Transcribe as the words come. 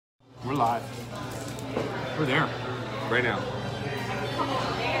live. We're there. Right now.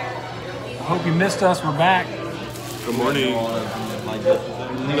 I hope you missed us. We're back. Good morning.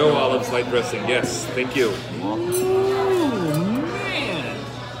 No olives, light dressing. Yes, thank you. Ooh, man.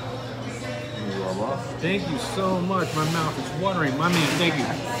 Thank you so much. My mouth is watering. My man, thank you.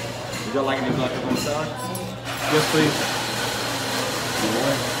 Would you like any black pepper salad? Yes, please.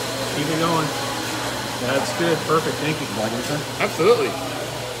 Keep it going. That's good. Perfect. Thank you. Absolutely.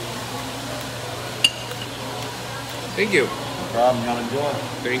 Thank you. No problem. Y'all enjoy.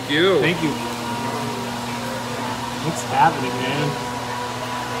 Thank you. Thank you. What's happening, man?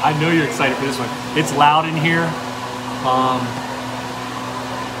 I know you're excited for this one. It's loud in here,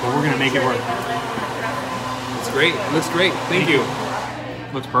 but we're gonna make it work. It's great. It looks great. Thank you.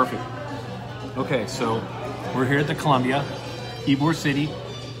 Looks perfect. Okay, so we're here at the Columbia, Ybor City.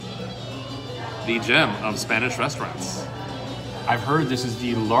 The gem of Spanish restaurants. I've heard this is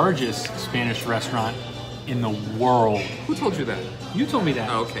the largest Spanish restaurant in the world. Who told you that? You told me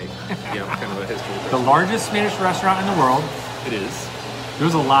that. Oh, okay. Yeah, kind of a history. The largest Spanish restaurant in the world. It is.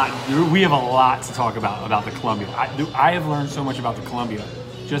 There's a lot. We have a lot to talk about the Columbia. I have learned so much about the Columbia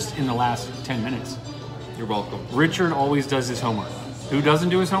just in the last 10 minutes. You're welcome. Richard always does his homework. Who doesn't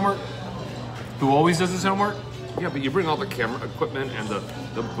do his homework? Who always does his homework? Yeah, but you bring all the camera equipment and the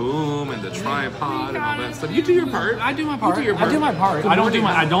boom and the tripod and all that stuff. You do your part. I do my part. You do your part. I do my part. Good I don't do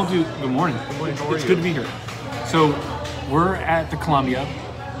morning. my. I don't do. Good morning. Good morning. How are It's you? good to be here. So we're at the Columbia.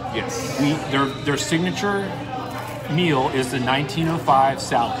 Yes. Their signature meal is the 1905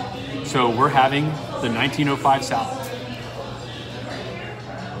 salad. So we're having the 1905 salad.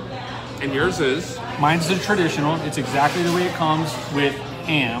 And yours is? Mine's the traditional. It's exactly the way it comes with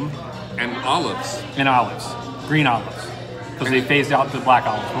ham And olives. and olives, green olives, because they phased out the black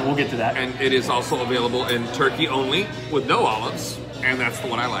olives. But we'll get to that. And it is also available in turkey only with no olives. And that's the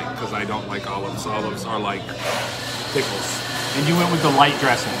one I like because I don't like olives. Olives are like pickles. And you went with the light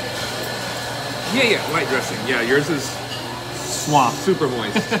dressing. Yeah, light dressing. Yeah, yours is Swamp. super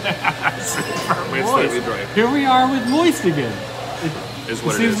moist. Mine's slightly dry. Here we are with moist again. Is It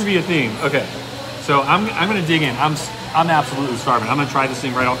what it seems is. to be a thing. Okay, so I'm gonna dig in. I'm absolutely starving. I'm gonna try this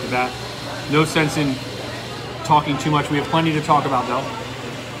thing right off the bat. No sense in talking too much. We have plenty to talk about though.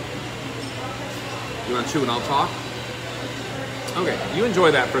 You want to chew and I'll talk? Okay, you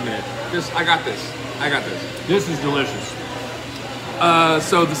enjoy that for a minute. I got this. This is delicious.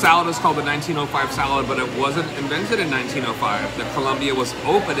 So the salad is called the 1905 salad, but it wasn't invented in 1905. The Columbia was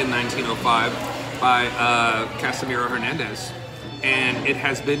opened in 1905 by Casimiro Hernandez, and it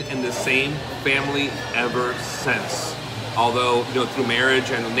has been in the same family ever since. Although, through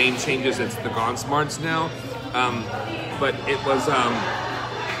marriage and name changes, it's the Gonsmarts now. But it was,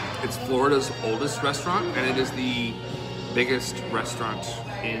 it's Florida's oldest restaurant, and it is the biggest restaurant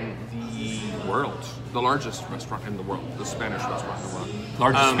in the world. The largest restaurant in the world, the Spanish restaurant in the world.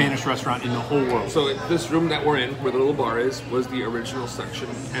 Largest Spanish restaurant in the whole world. So this room that we're in, where the little bar is, was the original section.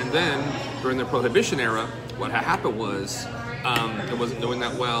 And then, during the Prohibition era, what had happened was, it wasn't doing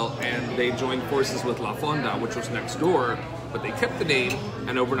that well, and they joined forces with La Fonda, which was next door, but they kept the name,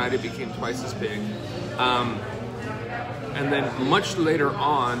 and overnight it became twice as big. And then much later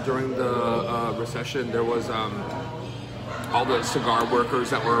on, during the recession, there was all the cigar workers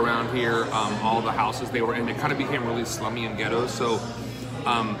that were around here, all the houses they were in, it kind of became really slummy and ghetto. So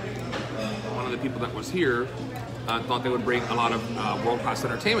one of the people that was here thought they would bring a lot of world-class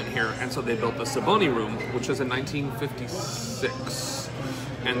entertainment here, and so they built the Saboni Room, which was in 1956.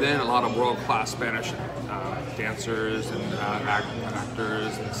 And then a lot of world-class Spanish dancers and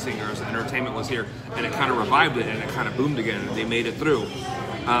actors and singers and entertainment was here, and it kind of revived it, and it kind of boomed again, and they made it through.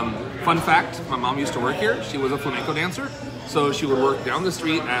 Fun fact, my mom used to work here. She was a flamenco dancer, so she would work down the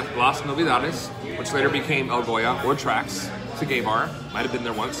street at Las Novedades, which later became El Goya or Trax. It's a gay bar. Might have been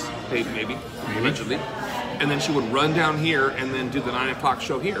there once, maybe, allegedly. And then she would run down here and then do the 9 o'clock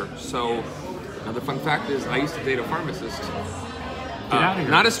show here. So another fun fact is I used to date a pharmacist. Get out of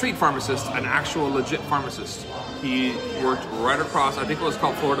here. Not a street pharmacist, an actual legit pharmacist. He worked right across, I think it was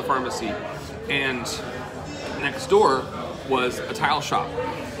called Florida Pharmacy. And next door was a tile shop.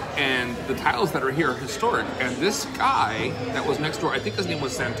 And the tiles that are here are historic. And this guy that was next door, I think his name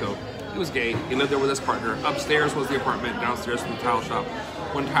was Santo. He was gay. He lived there with his partner. Upstairs was the apartment. Downstairs was the tile shop.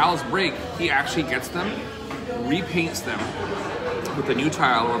 When tiles break, he actually gets them, repaints them with a new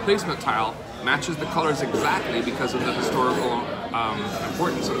tile or replacement tile, matches the colors exactly because of the historical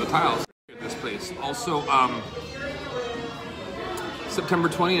importance of the tiles in this place. Also, September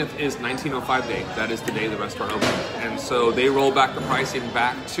 20th is 1905 Day. That is the day the restaurant opened. And so they roll back the pricing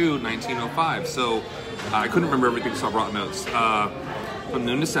back to 1905. So I couldn't remember everything, so I brought notes. From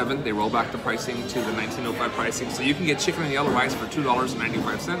noon to 7, they roll back the pricing to the 1905 pricing. So you can get chicken and yellow rice for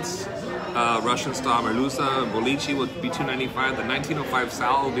 $2.95. Russian style merluza, boliche would be $2.95. The 1905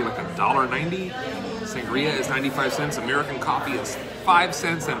 salad would be like $1.90. Sangria is 95 cents. American coffee is 5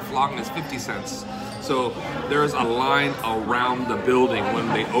 cents, and flan is 50 cents. So there's a line around the building when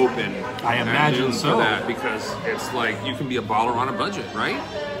they open. I imagine so. For that, because it's like you can be a baller on a budget, right?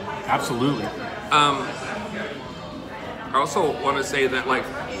 Absolutely. I also want to say that, like,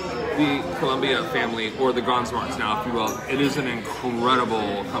 the Columbia family, or the Gonsmarts now, if you will, it is an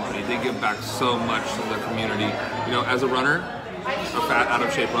incredible company. They give back so much to the community. You know, as a runner, a fat, out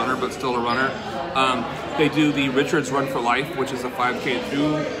of shape runner, but still a runner, they do the Richards Run for Life, which is a 5K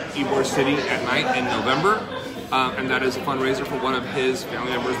through Ybor City at night in November. And that is a fundraiser for one of his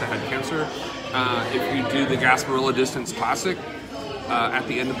family members that had cancer. If you do the Gasparilla Distance Classic, at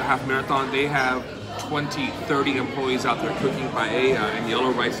the end of the half marathon, they have 20, 30 employees out there cooking paella and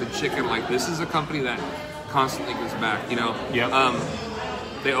yellow rice and chicken. Like, this is a company that constantly gives back, you know? Yep.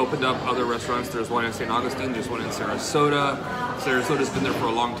 They opened up other restaurants. There's one in St. Augustine, there's one in Sarasota. Sarasota's been there for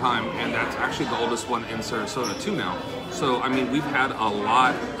a long time, and that's actually the oldest one in Sarasota too now. So, I mean, we've had a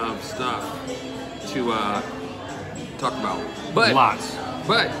lot of stuff to talk about. But, Lots.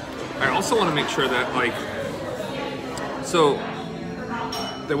 But I also want to make sure that, like, so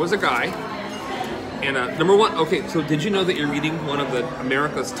there was a guy, and number one, okay, so did you know that you're eating one of the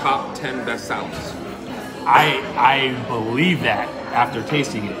America's top 10 best salads? I believe that after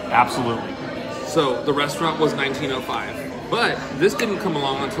tasting it, absolutely. So the restaurant was 1905, but this didn't come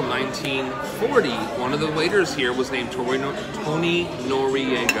along until 1940. One of the waiters here was named Tony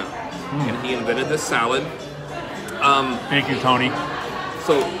Noriega, and he invented this salad. Thank you, Tony.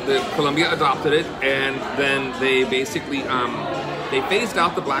 So the Columbia adopted it, and then they basically they phased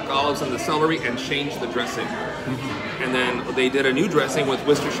out the black olives and the celery and changed the dressing. And then they did a new dressing with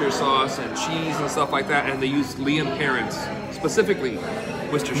Worcestershire sauce and cheese and stuff like that, and they used Liam Parents, specifically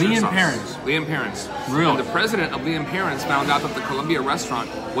Worcestershire sauce. Liam Parents. Really? And the president of Liam Parents found out that the Columbia restaurant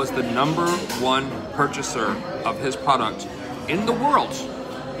was the #1 purchaser of his product in the world.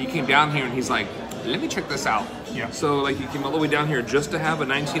 He came down here and he's like, let me check this out. Yeah. So, like, he came all the way down here just to have a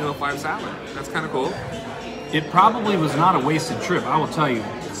 1905 salad. That's kind of cool. It probably was not a wasted trip, I will tell you.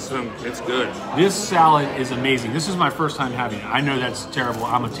 It's good. This salad is amazing. This is my first time having it. I know that's terrible.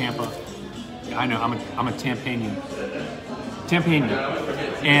 I'm a Tampa. I know, I'm a Tampanian.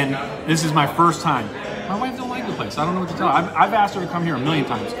 And this is my first time. My wife don't like the place. I don't know what to tell her. I've asked her to come here a million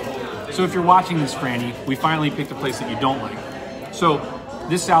times. So if you're watching this, Franny, we finally picked a place that you don't like. So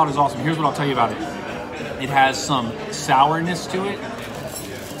this salad is awesome. Here's what I'll tell you about it. It has some sourness to it.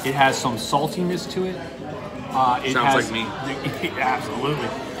 It has some saltiness to it. Sounds like me. Absolutely.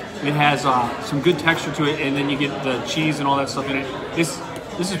 It has some good texture to it, and then you get the cheese and all that stuff in it. This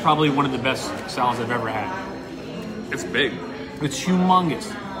is probably one of the best salads I've ever had. It's big. It's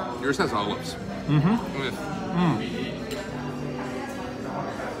humongous. Yours has olives.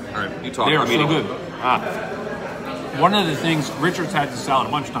 All right, you talk. They are I'm so eating. good. One of the things, Richard's had this salad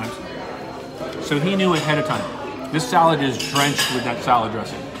a bunch of times, so he knew ahead of time. This salad is drenched with that salad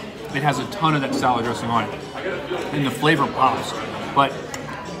dressing. It has a ton of that salad dressing on it, and the flavor pops. But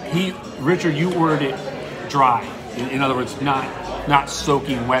Richard, you ordered it dry. In other words, not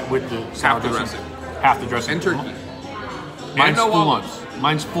soaking wet with the salad dressing. Half the dressing. And turkey. Mine's no full on. olives.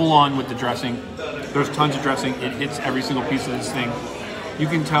 Mine's full on with the dressing. There's tons of dressing. It hits every single piece of this thing. You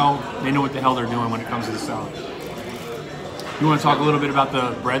can tell they know what the hell they're doing when it comes to the salad. You want to talk a little bit about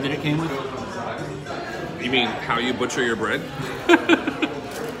the bread that it came with? You mean how you butcher your bread?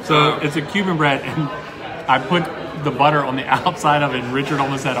 So it's a Cuban bread, and I put the butter on the outside of it, and Richard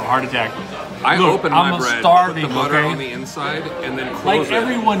almost had a heart attack. I open my bread, starving, put the butter okay? on the inside, and then close Like it.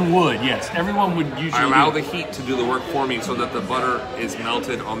 everyone would, yes. Everyone would usually I allow the heat to do the work for me so that the butter is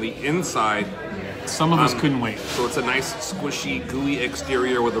melted on the inside. Some of us couldn't wait. So it's a nice, squishy, gooey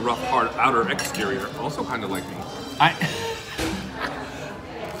exterior with a rough, hard outer exterior. Also kind of like me.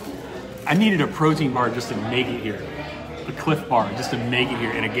 I needed a protein bar just to make it here. A Cliff Bar just to make it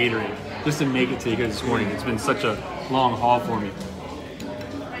here, and a Gatorade just to make it to here this morning. It's been such a long haul for me.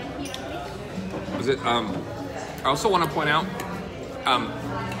 I also want to point out,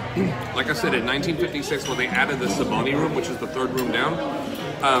 like I said, in 1956, when they added the Saboni room, which is the third room down,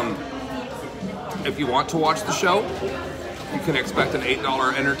 if you want to watch the show, you can expect an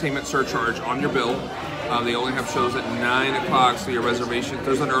 $8 entertainment surcharge on your bill. They only have shows at 9 o'clock, so your reservation,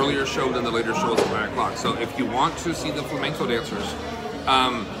 there's an earlier show than the later show is at 9 o'clock. So if you want to see the flamenco dancers,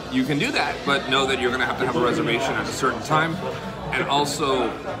 you can do that, but know that you're going to have a reservation at a certain time. And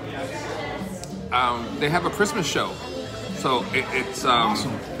also, they have a Christmas show So it's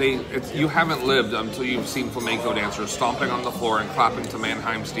you haven't lived until you've seen flamenco dancers stomping on the floor and clapping to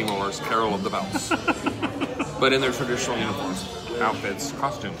Mannheim Steamrollers' Carol of the Bells, but in their traditional uniforms, outfits,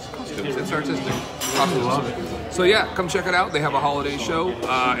 costumes. It's artistic. Costumes. So yeah, come check it out. They have a holiday show.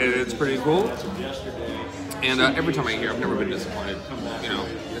 It's pretty cool. And every time I hear, I've never been disappointed. You know,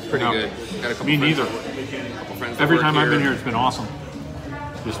 it's pretty good. Got a couple Me friends, neither. Couple friends Every that work time I've been here, it's been awesome.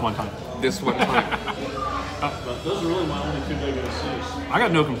 This one time. This one time. Those are really my only two big OCs. I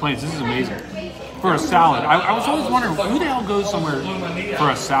got no complaints. This is amazing. For a salad. I was always wondering, who the hell goes somewhere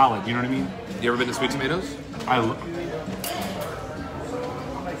for a salad? You know what I mean? You ever been to Sweet Tomatoes?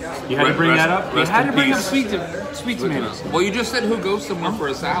 You had to bring that up? You Rest had in to bring up peace. sweet tomatoes. Well, you just said who goes somewhere for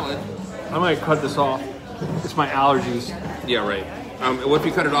a salad. I might cut this off. It's my allergies. Yeah, right. What if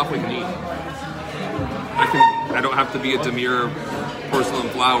you cut it off, we can eat? I don't have to be a demure porcelain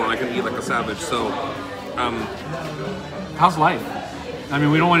flower. I can eat like a savage. So, how's life? I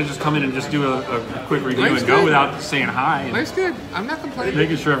mean, we don't want to just come in and just do a quick review Life's and go good. without saying hi and life's good. I'm not complaining.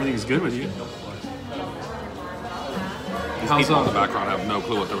 making sure everything's good with you. These How's people in the background have no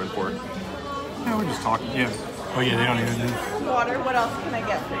clue what they're in for. Yeah, we're just talking. Yeah. Oh yeah, they don't even know. Water. What else can I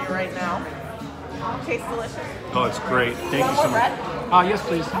get for you right now? Tastes delicious. Oh, it's great. Thank Want you so more much. bread? Yes,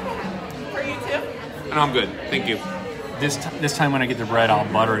 please. For you too? And I'm good. Thank you. This time when I get the bread, I'll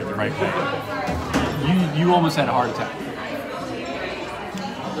butter it the right way. You almost had a heart attack.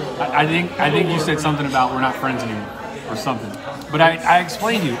 I think you said something about we're not friends anymore or something. But I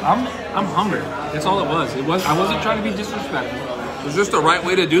explained to you, I'm hungry. That's all it was. I wasn't trying to be disrespectful. It's just the right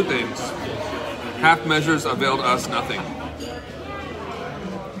way to do things. Half measures availed us nothing.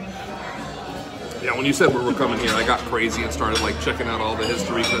 Yeah, when you said we were coming here, I got crazy and started like checking out all the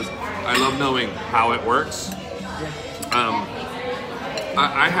history because I love knowing how it works.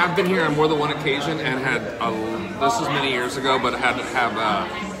 I have been here on more than one occasion and had this was many years ago, but I had to have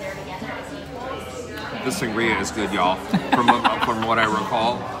this sangria is good, y'all. From what I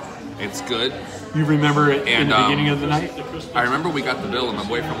recall, it's good. You remember it in And, the beginning of the night? I remember we got the bill and my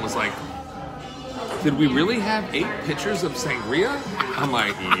boyfriend was like, "Did we really have 8 pitchers of sangria?" I'm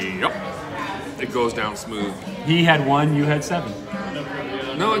like, "Yep." It goes down smooth. He had 1, you had 7.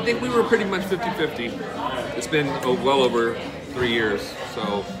 No, I think we were pretty much 50-50. It's been well over 3 years.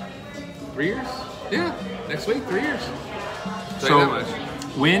 So, 3 years? Yeah, next week, 3 years. Tell you that much.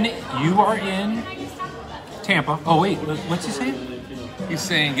 When you are in Tampa, oh wait, what's he saying? He's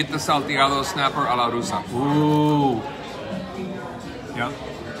saying, get the salteado snapper a la rusa. Ooh. Yep.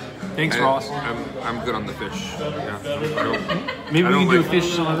 Thanks, Ross. I'm good on the fish. Yeah. I don't, Maybe I we don't can do like- a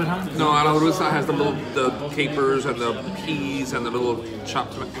fish some other time? No, a la rusa has the capers and the peas and the little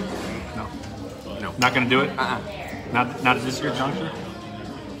chopped. No. Not gonna do it? Not at this year juncture?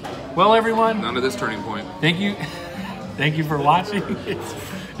 Well, everyone, None of this turning point. thank you. Thank you for watching.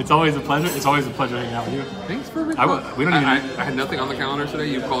 It's always a pleasure. It's always a pleasure hanging out with you. Thanks for We don't even. I had nothing on the calendar today.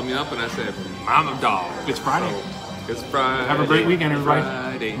 You called me up and I said, I'm a dog. It's Friday. It's Friday. Have a great weekend, everybody.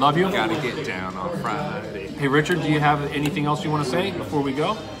 Friday. Love you. Gotta get down on Friday. Hey, Richard, do you have anything else you want to say before we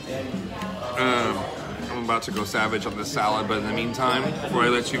go? I'm about to go savage on this salad, but in the meantime, before I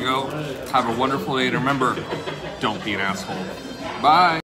let you go, have a wonderful day. And remember, don't be an asshole. Bye.